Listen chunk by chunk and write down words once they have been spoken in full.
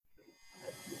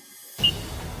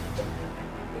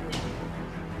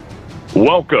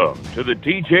Welcome to the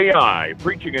DJI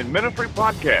Preaching and Ministry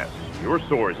Podcast, your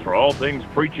source for all things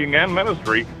preaching and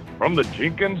ministry from the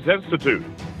Jenkins Institute.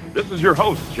 This is your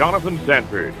host, Jonathan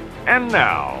Sanford. And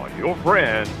now, your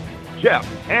friends, Jeff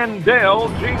and Dale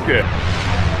Jenkins.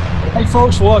 Hey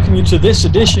folks, welcome you to this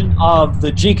edition of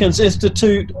the Jenkins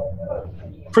Institute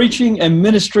Preaching and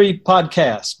Ministry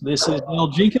Podcast. This is Dale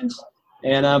Jenkins,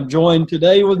 and I'm joined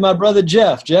today with my brother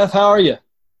Jeff. Jeff, how are you?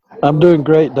 I'm doing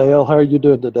great, Dale. How are you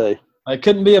doing today? It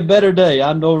couldn't be a better day.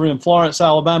 I'm over in Florence,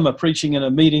 Alabama, preaching in a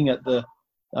meeting at the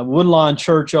Woodlawn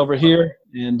Church over here,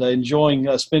 and enjoying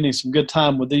spending some good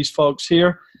time with these folks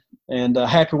here, and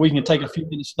happy we can take a few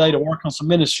minutes today to work on some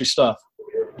ministry stuff.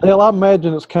 Dale, I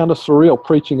imagine it's kind of surreal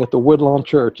preaching at the Woodlawn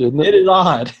Church, isn't it? It is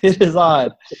odd. It is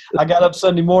odd. I got up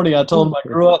Sunday morning. I told them I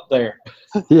grew up there.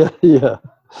 Yeah.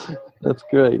 That's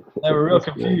great. They were real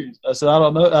confused. I said, I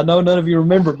don't know. I know none of you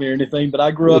remember me or anything, but I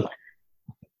grew up there.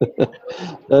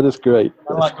 That is great.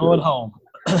 I like going home.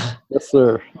 Yes,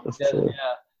 sir. Yeah.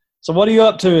 So what are you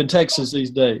up to in Texas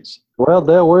these days? Well,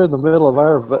 Dale, we're in the middle of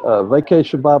our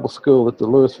vacation Bible school at the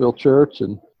Louisville Church,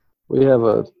 and we have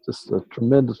just a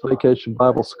tremendous vacation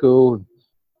Bible school.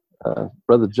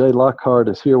 Brother Jay Lockhart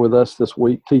is here with us this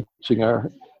week teaching our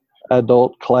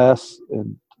adult class,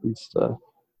 and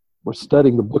we're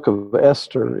studying the book of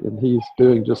Esther, and he's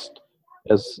doing, just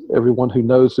as everyone who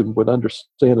knows him would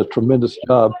understand, a tremendous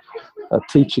job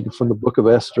teaching from the book of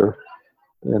Esther.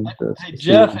 And hey,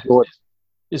 Jeff,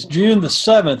 it's June the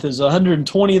 7th. Is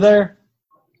 120 there?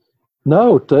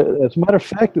 No, as a matter of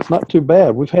fact, it's not too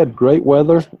bad. We've had great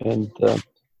weather, and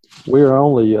we're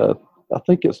only, I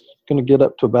think it's going to get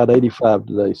up to about 85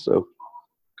 today, so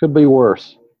could be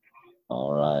worse.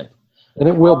 All right. And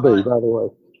it will be, by the way.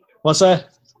 What's that?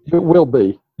 It will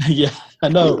be. Yeah, I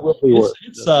know. It will be worse.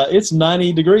 It's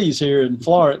 90 degrees here in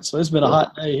Florence, so it's been a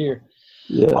hot day here.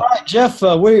 Yeah. All right, Jeff,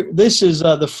 this is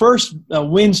the first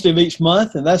Wednesday of each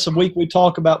month, and that's a week we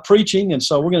talk about preaching, and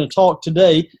so we're going to talk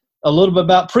today a little bit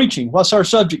about preaching. What's our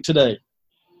subject today?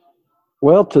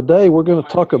 Well, today we're going to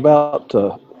talk about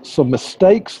some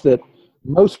mistakes that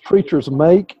most preachers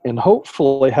make, and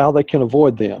hopefully how they can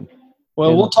avoid them.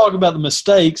 Well, we'll talk about the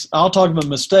mistakes. I'll talk about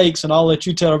mistakes, and I'll let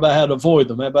you tell about how to avoid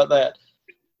them. How about that?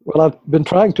 Well, I've been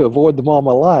trying to avoid them all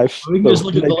my life. We can just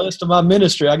look at the list of my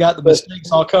ministry. I got the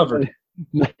mistakes all covered.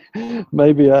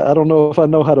 Maybe I don't know if I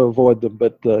know how to avoid them,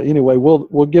 but anyway,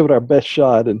 we'll give it our best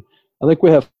shot. And I think we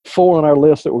have 4 on our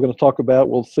list that we're going to talk about.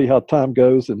 We'll see how time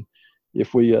goes, and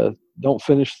if we don't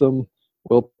finish them,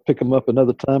 we'll pick them up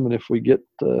another time. And if we get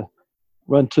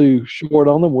run too short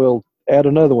on them, we'll add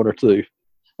another one or two.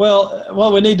 Well,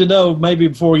 what we need to know maybe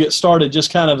before we get started,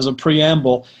 just kind of as a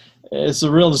preamble, is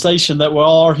the realization that we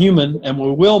all are human and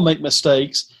we will make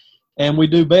mistakes, and we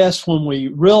do best when we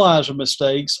realize our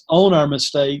mistakes, own our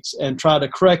mistakes, and try to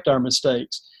correct our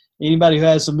mistakes. Anybody who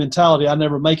has the mentality, I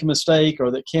never make a mistake,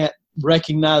 or that can't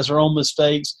recognize their own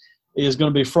mistakes, is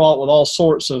going to be fraught with all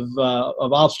sorts of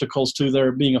obstacles to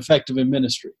their being effective in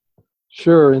ministry.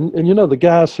 Sure, and the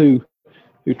guys who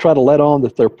try to let on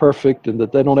that they're perfect and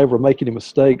that they don't ever make any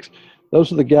mistakes,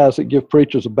 those are the guys that give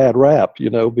preachers a bad rap,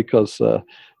 because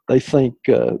they think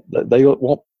that they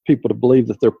want people to believe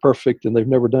that they're perfect and they've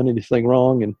never done anything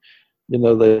wrong, and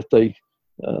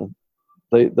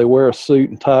they wear a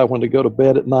suit and tie when they go to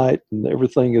bed at night, and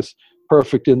everything is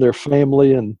perfect in their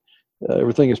family, and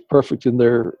everything is perfect in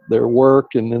their work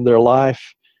and in their life.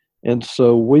 And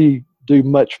so we do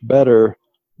much better,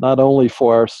 not only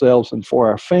for ourselves and for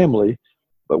our family,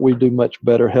 but we do much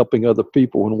better helping other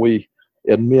people when we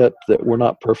admit that we're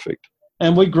not perfect.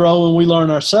 And we grow and we learn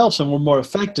ourselves, and we're more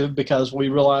effective because we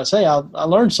realize, hey, I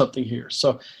learned something here.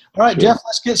 So, all right, sure. Jeff,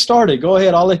 let's get started. Go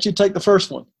ahead. I'll let you take the first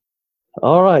one.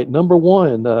 All right. Number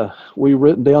 1, we've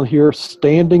written down here,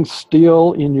 standing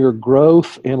still in your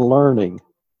growth and learning.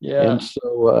 Yeah. And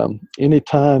so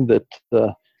anytime that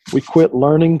we quit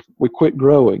learning, we quit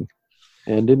growing.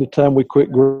 And anytime we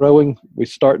quit growing, we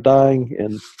start dying,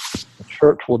 and the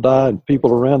church will die, and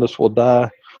people around us will die.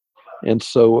 And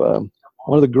so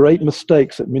one of the great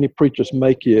mistakes that many preachers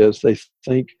make is they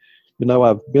think,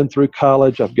 I've been through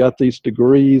college, I've got these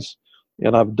degrees,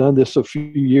 and I've done this a few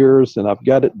years, and I've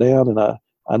got it down, and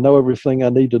I know everything I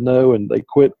need to know, and they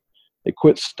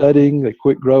quit studying, they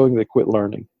quit growing, they quit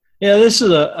learning. Yeah, this is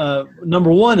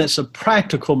number 1, it's a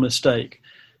practical mistake.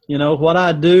 What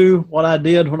I did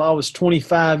when I was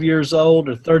 25 years old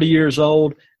or 30 years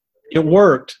old, it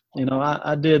worked.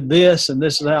 I did this, and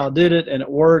this is how I did it, and it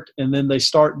worked. And then they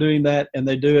start doing that, and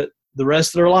they do it the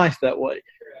rest of their life that way.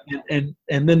 And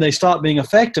then they stop being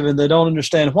effective, and they don't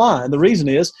understand why. And the reason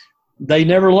is they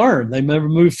never learn. They never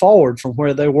move forward from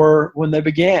where they were when they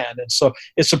began. And so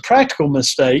it's a practical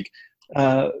mistake.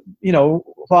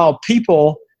 while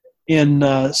people in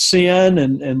sin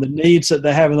and the needs that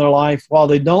they have in their life, while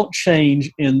they don't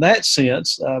change in that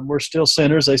sense, we're still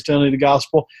sinners. They still need the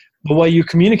gospel. The way you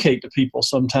communicate to people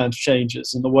sometimes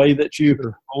changes, and the way that you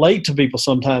relate to people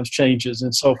sometimes changes.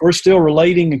 And so if we're still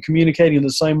relating and communicating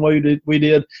the same way we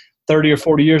did 30 or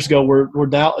 40 years ago,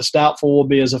 it's doubtful we'll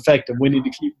be as effective. We need to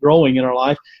keep growing in our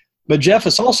life. But Jeff,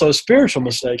 it's also a spiritual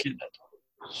mistake, isn't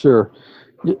it? Sure.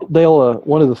 Dale,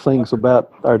 one of the things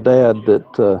about our dad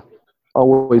that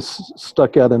always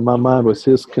stuck out in my mind was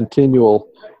his continual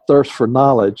thirst for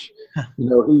knowledge.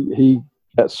 He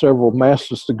got several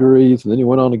master's degrees, and then he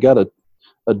went on and got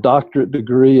a doctorate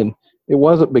degree. And it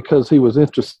wasn't because he was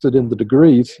interested in the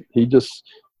degrees. He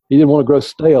didn't want to grow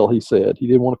stale, he said. He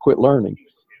didn't want to quit learning.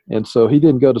 And so he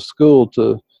didn't go to school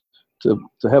to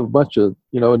have a bunch of,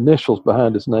 initials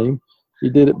behind his name. He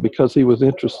did it because he was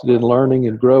interested in learning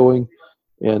and growing.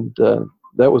 And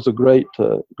that was a great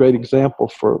example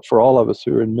for all of us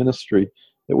who are in ministry,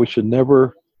 that we should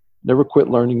never quit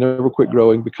learning, never quit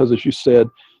growing, because as you said,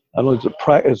 not only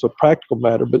is a practical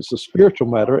matter, but it's a spiritual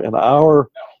matter. And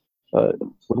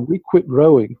when we quit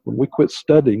growing, when we quit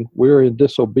studying, we're in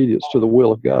disobedience to the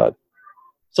will of God.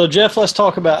 So Jeff, let's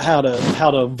talk about how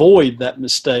to avoid that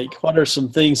mistake. What are some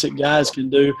things that guys can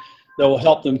do that will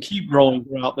help them keep growing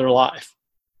throughout their life?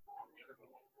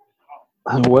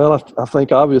 Well, I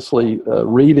think obviously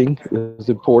reading is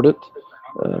important.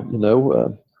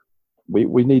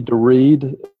 We need to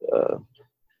read.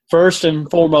 First and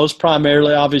foremost,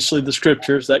 primarily, obviously, the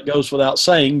scriptures. That goes without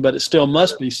saying, but it still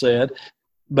must be said.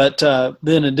 But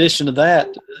then in addition to that,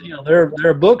 there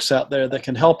are books out there that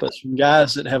can help us, from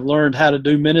guys that have learned how to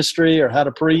do ministry or how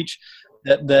to preach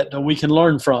that we can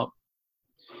learn from.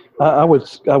 I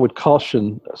would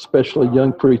caution, especially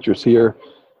young preachers here,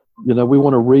 we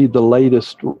want to read the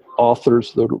latest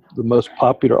authors, the most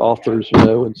popular authors,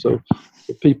 and so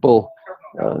the people,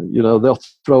 they'll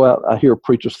throw out, I hear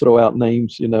preachers throw out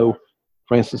names,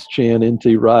 Francis Chan,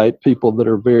 N.T. Wright, people that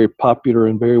are very popular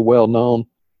and very well known.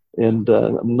 And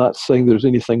I'm not saying there's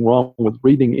anything wrong with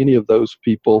reading any of those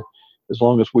people, as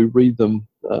long as we read them,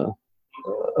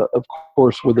 of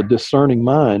course, with a discerning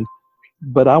mind.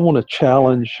 But I want to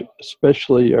challenge,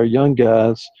 especially our young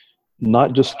guys,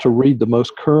 not just to read the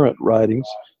most current writings,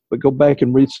 but go back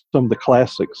and read some of the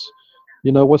classics.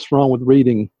 What's wrong with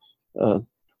reading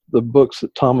the books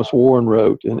that Thomas Warren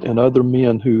wrote and other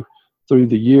men who, through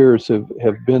the years,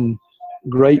 have been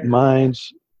great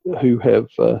minds who have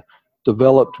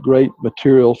developed great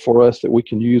material for us that we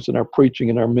can use in our preaching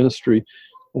and our ministry.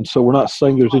 And so we're not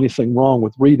saying there's anything wrong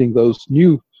with reading those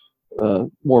new,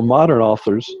 more modern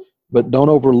authors, but don't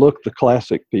overlook the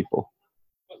classic people.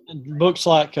 Books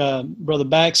like Brother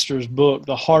Baxter's book,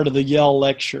 The Heart of the Yell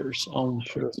Lectures,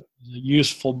 is a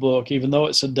useful book, even though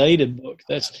it's a dated book.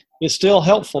 It's still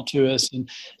helpful to us. And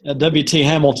W.T.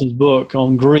 Hamilton's book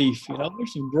on grief.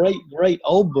 There's some great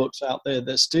old books out there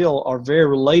that still are very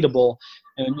relatable.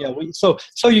 And so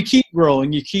you keep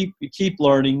growing, you keep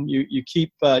learning, you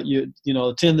keep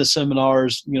attend the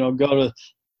seminars, go to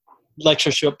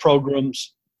lectureship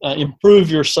programs, improve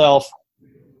yourself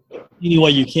any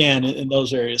way you can in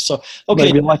those areas. So, okay.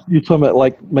 Maybe like you're talking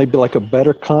about, maybe like a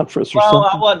better conference or something?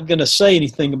 I wasn't going to say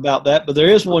anything about that, but there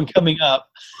is one coming up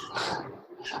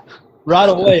right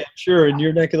away, I'm sure, in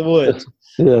your neck of the woods.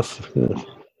 Yes.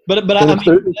 But if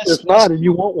there's not, and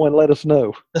you want one, let us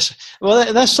know.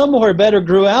 That's somewhere better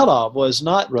grew out of, was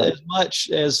not as much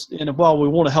as, while we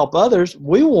want to help others,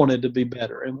 we wanted to be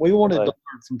better, and we wanted to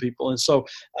learn from people. And so,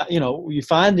 you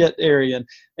find that area,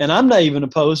 and I'm not even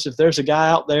opposed if there's a guy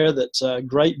out there that's a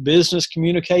great business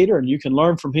communicator and you can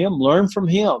learn from him, learn from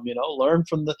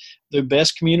the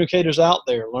best communicators out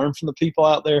there, learn from the people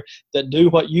out there that do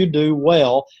what you do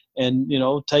well, and,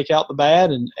 take out the bad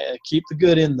and keep the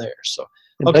good in there. So,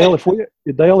 okay.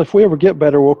 Dale, if we ever get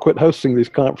better, we'll quit hosting these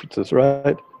conferences,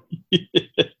 right?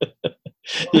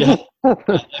 Yeah.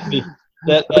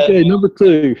 Okay, number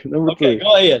two. Okay,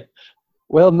 go ahead.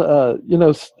 Well,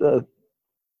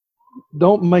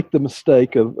 don't make the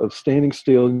mistake of standing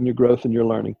still in your growth and your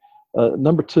learning.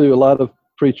 Number two, a lot of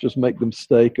preachers make the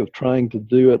mistake of trying to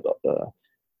do it,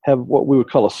 have what we would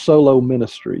call a solo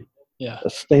ministry, a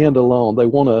standalone. They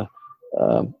want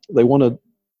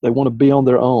to be on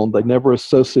their own. They never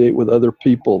associate with other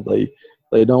people.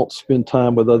 They don't spend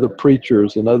time with other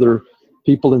preachers and other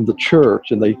people in the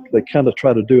church, and they kind of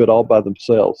try to do it all by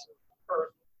themselves.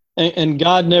 And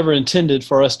God never intended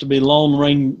for us to be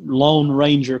lone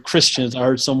ranger Christians. I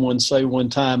heard someone say one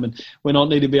time, and we don't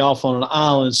need to be off on an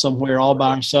island somewhere all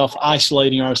by ourselves,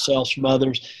 isolating ourselves from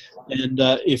others. And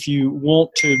if you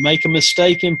want to make a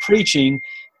mistake in preaching,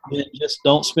 then just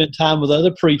don't spend time with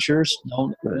other preachers.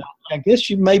 Don't. I guess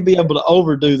you may be able to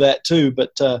overdo that too,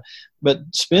 but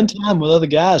spend time with other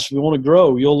guys if you want to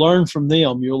grow. You'll learn from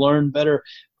them. You'll learn better.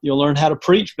 You'll learn how to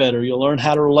preach better. You'll learn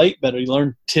how to relate better. You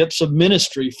learn tips of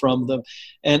ministry from them.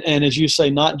 And as you say,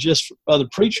 not just other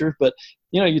preachers, but,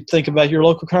 you think about your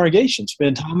local congregation.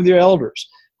 Spend time with your elders.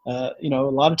 A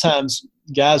lot of times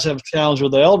guys have a challenge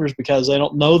with the elders because they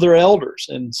don't know their elders,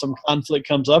 and some conflict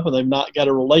comes up and they've not got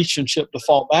a relationship to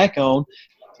fall back on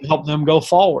to help them go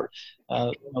forward.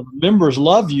 The members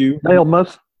love you. Dale,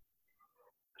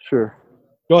 sure.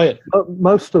 Go ahead.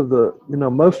 Most of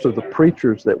the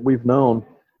preachers that we've known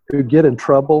who get in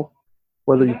trouble,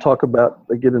 whether you talk about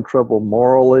they get in trouble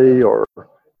morally or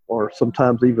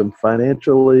sometimes even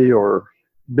financially or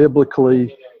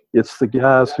biblically, it's the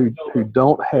guys who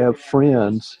don't have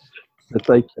friends that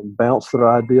they can bounce their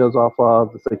ideas off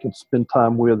of, that they can spend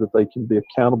time with, that they can be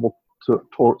accountable to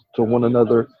one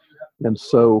another. And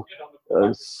so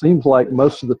it seems like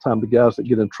most of the time the guys that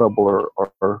get in trouble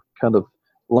are kind of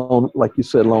lone, like you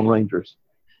said, lone rangers.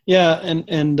 Yeah,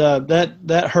 and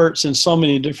that hurts in so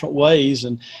many different ways.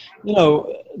 And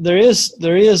there is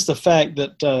the fact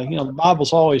that the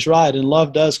Bible's always right, and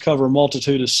love does cover a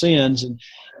multitude of sins. And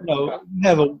you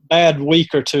have a bad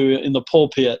week or two in the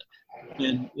pulpit,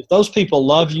 and if those people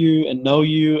love you and know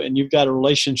you, and you've got a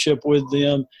relationship with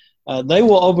them, they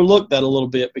will overlook that a little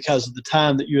bit because of the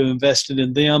time that you have invested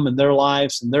in them and their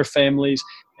lives and their families.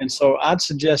 And so I'd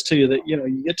suggest to you that,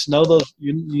 you get to know those,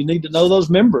 you need to know those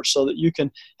members so that you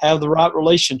can have the right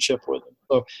relationship with them.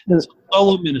 So it's a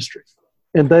solo ministry.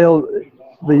 And Dale,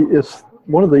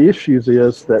 one of the issues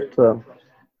is that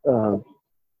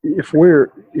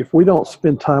if we don't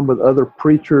spend time with other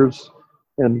preachers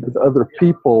and with other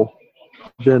people,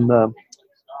 then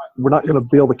we're not going to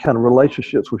build the kind of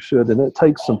relationships we should. And it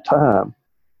takes some time.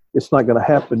 It's not going to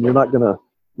happen. You're not going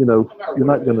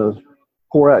to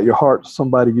pour out your heart to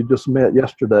somebody you just met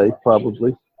yesterday,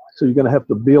 probably. So you're going to have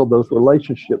to build those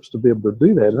relationships to be able to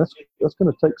do that. And that's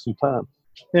going to take some time.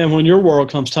 And when your world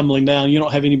comes tumbling down, you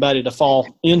don't have anybody to fall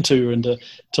into and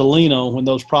to lean on when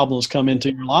those problems come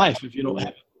into your life. If you don't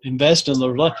invest in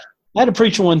those. I had a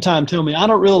preacher one time tell me, I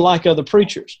don't really like other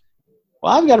preachers.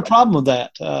 Well, I've got a problem with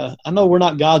that. I know we're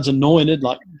not God's anointed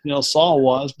like Saul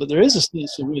was, but there is a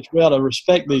sense in which we ought to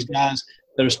respect these guys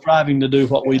that are striving to do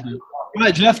what we do. All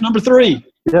right, Jeff, number 3.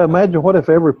 Yeah, imagine what if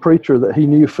every preacher that he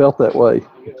knew felt that way.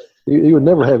 He would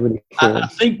never have any friends. I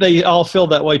think they all feel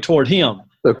that way toward him.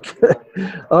 Okay.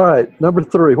 All right, number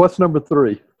 3. What's number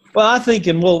 3? Well, I think,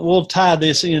 and we'll tie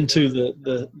this into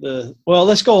well,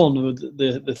 let's go on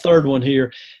to the third one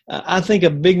here. I think a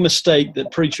big mistake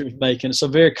that preachers make, and it's a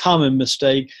very common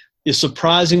mistake, is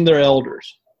surprising their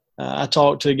elders. I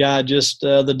talked to a guy just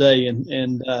the other day, and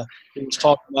he was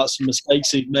talking about some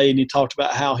mistakes he'd made, and he talked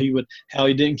about how he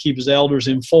didn't keep his elders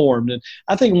informed. And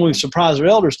I think when we surprise our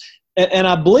elders, and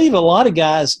I believe a lot of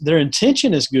guys, their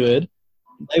intention is good.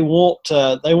 They want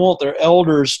their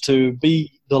elders to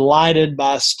be delighted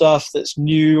by stuff that's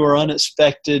new or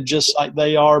unexpected, just like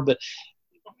they are. But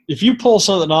if you pull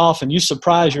something off and you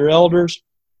surprise your elders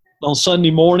on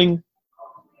Sunday morning,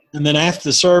 and then after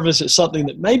the service, it's something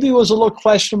that maybe was a little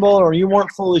questionable or you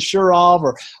weren't fully sure of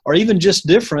or even just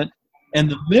different,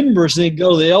 and the members then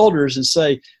go to the elders and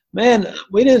say, man,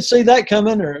 we didn't see that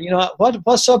coming, or,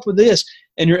 what's up with this?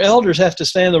 And your elders have to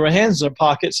stand with their hands in their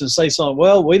pockets and say something,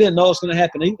 well, we didn't know it was going to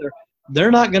happen either.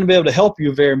 They're not going to be able to help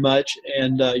you very much,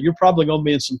 and you're probably going to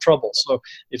be in some trouble. So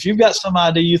if you've got some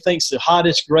idea you think's the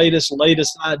hottest, greatest,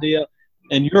 latest idea,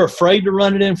 and you're afraid to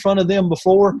run it in front of them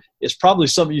before, it's probably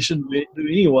something you shouldn't do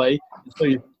anyway. So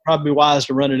you're probably wise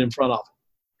to run it in front of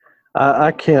them.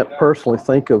 I can't personally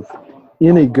think of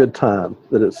any good time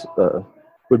that it's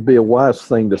would be a wise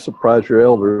thing to surprise your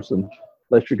elders, and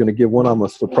unless you're going to give one of them a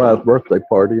surprise birthday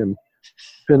party. And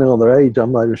depending on their age,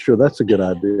 I'm not even sure that's a good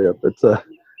idea. But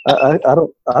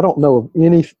I don't know of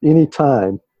any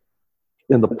time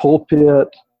in the pulpit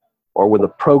or with a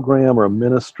program or a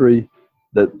ministry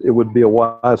that it would be a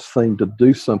wise thing to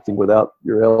do something without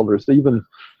your elders.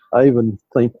 I even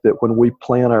think that when we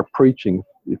plan our preaching,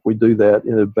 if we do that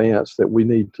in advance, that we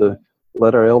need to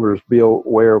let our elders be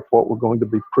aware of what we're going to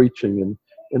be preaching,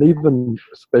 and even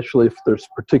especially if there's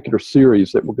particular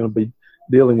series that we're going to be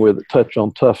dealing with that touch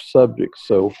on tough subjects.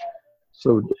 So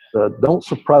don't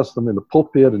surprise them in the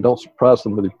pulpit, and don't surprise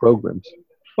them with your programs.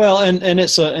 Well,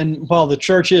 and while the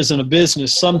church isn't a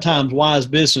business, sometimes wise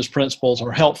business principles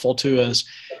are helpful to us.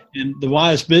 And the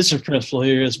wise business principle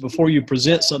here is before you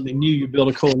present something new, you build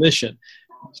a coalition.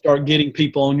 start getting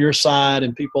people on your side,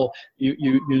 and people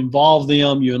you involve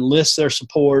them, you enlist their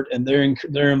support and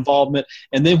their involvement,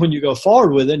 and then when you go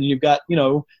forward with it, and you've got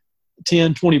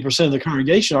 10-20% of the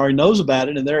congregation already knows about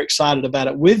it and they're excited about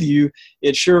it with you,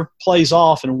 it sure plays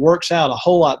off and works out a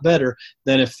whole lot better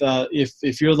than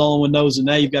if you're the only one knows, and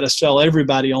now you've got to sell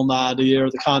everybody on the idea or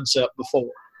the concept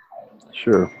before.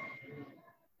 Sure.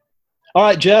 All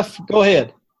right, Jeff, go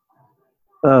ahead.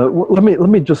 Let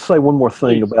me just say one more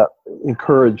thing about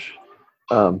encourage.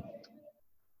 Talk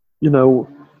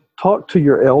to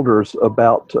your elders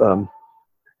about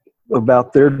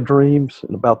their dreams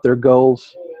and about their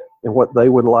goals and what they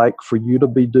would like for you to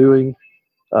be doing.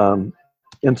 And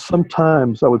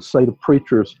sometimes I would say to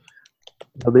preachers,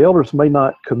 the elders may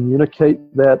not communicate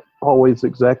that always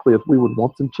exactly as we would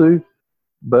want them to,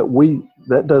 but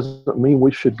that doesn't mean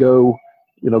we should go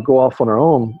off on our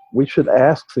own. We should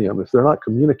ask them. If they're not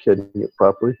communicating it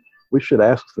properly, we should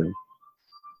ask them.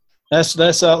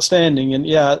 That's outstanding. And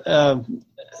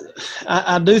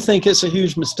I do think it's a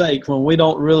huge mistake when we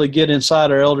don't really get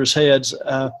inside our elders' heads.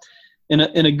 In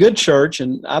a good church,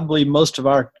 and I believe most of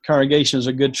our congregations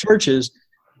are good churches,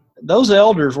 those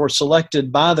elders were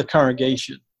selected by the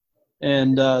congregation.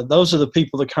 And those are the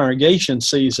people the congregation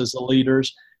sees as the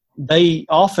leaders.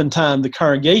 Oftentimes the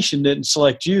congregation didn't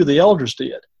select you, the elders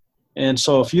did. And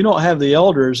so if you don't have the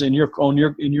elders in your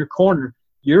corner,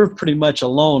 you're pretty much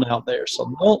alone out there.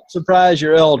 So don't surprise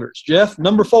your elders. Jeff,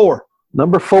 number 4.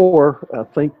 Number 4, I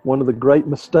think one of the great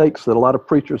mistakes that a lot of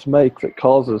preachers make that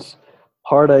causes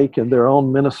heartache in their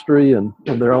own ministry and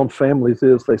in their own families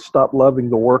is they stop loving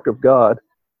the work of God,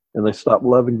 and they stop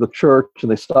loving the church, and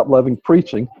they stop loving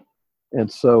preaching. And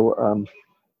so,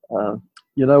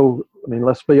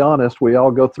 let's be honest, we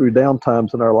all go through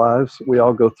downtimes in our lives. We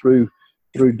all go through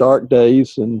dark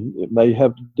days, and it may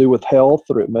have to do with health,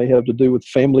 or it may have to do with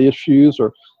family issues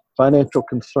or financial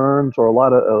concerns, or a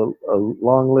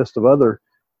long list of other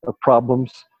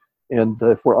problems. And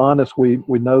if we're honest, we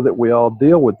know that we all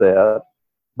deal with that.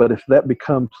 But if that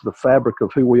becomes the fabric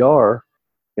of who we are,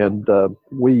 and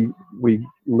we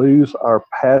lose our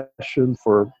passion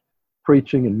for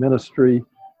preaching and ministry,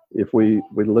 if we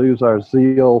lose our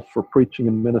zeal for preaching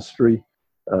and ministry,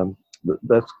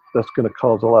 that's going to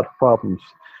cause a lot of problems.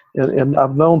 And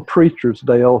I've known preachers,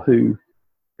 Dale, who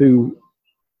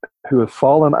have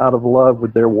fallen out of love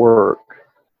with their work,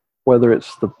 whether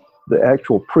it's the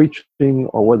actual preaching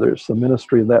or whether it's the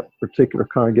ministry of that particular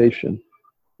congregation,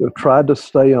 who have tried to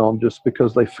stay on just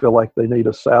because they feel like they need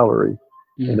a salary.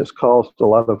 And it's caused a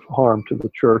lot of harm to the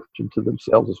church and to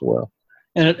themselves as well.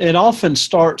 And it often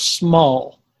starts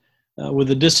small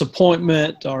with a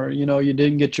disappointment, or, you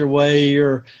didn't get your way,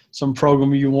 or some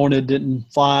program you wanted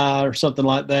didn't fly, or something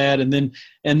like that. And then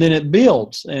it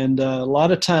builds. And a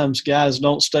lot of times guys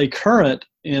don't stay current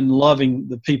in loving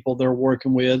the people they're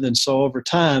working with. And so over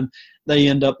time, they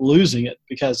end up losing it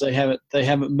because they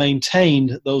haven't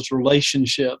maintained those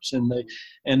relationships, and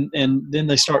then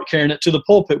they start carrying it to the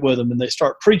pulpit with them, and they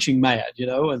start preaching mad,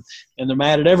 and they're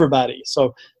mad at everybody.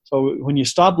 So when you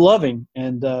stop loving,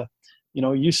 and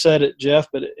you said it, Jeff,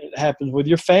 but it happens with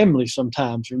your family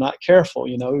sometimes. You're not careful,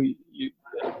 you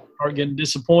start getting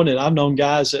disappointed. I've known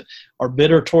guys that are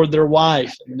bitter toward their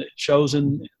wife, and it shows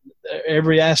in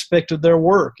every aspect of their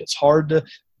work. It's hard to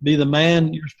be the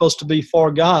man you're supposed to be for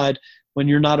God when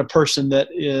you're not a person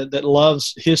that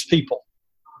loves his people.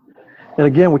 And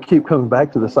again, we keep coming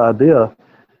back to this idea,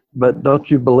 but don't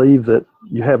you believe that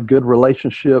you have good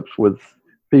relationships with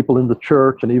people in the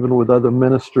church and even with other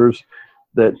ministers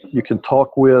that you can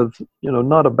talk with,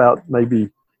 not about maybe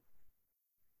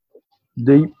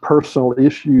deep personal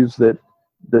issues that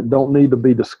don't need to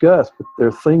be discussed, but there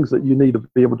are things that you need to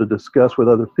be able to discuss with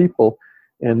other people.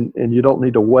 And you don't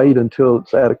need to wait until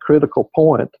it's at a critical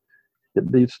point. It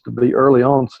needs to be early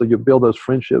on, so you build those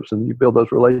friendships and you build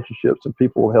those relationships, and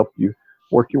people will help you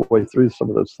work your way through some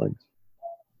of those things.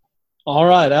 All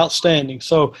right, outstanding.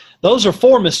 So those are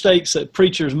 4 mistakes that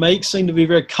preachers make, seem to be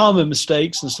very common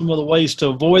mistakes, and some of the ways to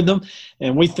avoid them.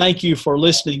 And we thank you for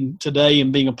listening today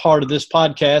and being a part of this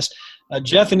podcast.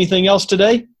 Jeff, anything else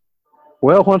today?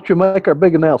 Well, why don't you make our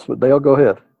big announcement, Dale? Go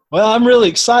ahead. Well, I'm really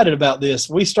excited about this.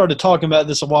 We started talking about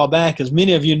this a while back. As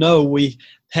many of you know, we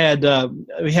had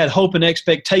Hope and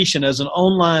Expectation as an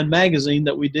online magazine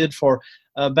that we did for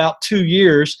about 2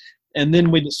 years, and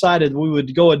then we decided we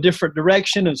would go a different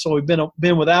direction, and so we've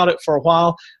been without it for a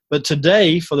while. But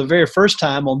today, for the very first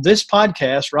time on this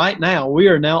podcast, right now, we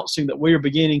are announcing that we are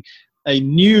beginning a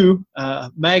new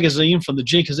magazine from the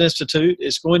Jenkins Institute.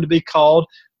 It's going to be called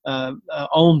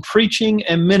On Preaching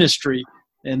and Ministry.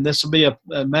 And this will be a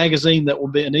magazine that will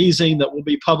be an e-zine that we'll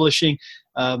be publishing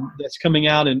that's coming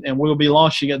out, and we'll be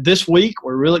launching it this week.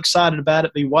 We're real excited about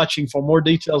it. Be watching for more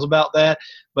details about that.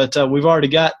 But we've already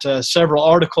got several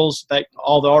articles. In fact,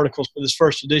 all the articles for this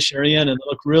first edition are in, and they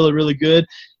look really, really good.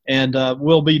 And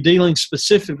we'll be dealing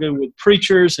specifically with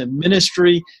preachers and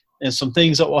ministry and some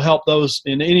things that will help those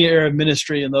in any area of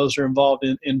ministry and those who are involved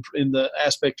in the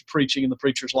aspect of preaching in the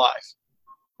preacher's life.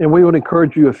 And we would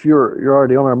encourage you, if you're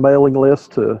already on our mailing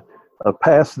list, to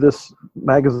pass this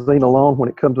magazine along when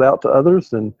it comes out to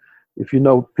others. And if you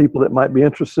know people that might be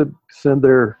interested, send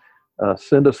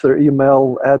us their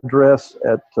email address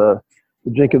at the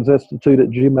Jenkins Institute at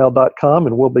gmail.com,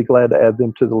 and we'll be glad to add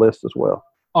them to the list as well.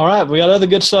 All right. We got other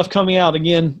good stuff coming out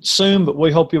again soon, but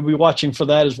we hope you'll be watching for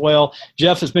that as well.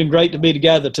 Jeff, it's been great to be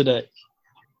together today.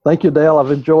 Thank you, Dale.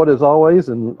 I've enjoyed it as always,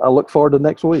 and I look forward to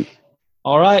next week.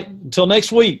 All right. Until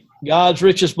next week, God's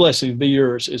richest blessing be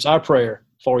yours is our prayer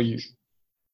for you.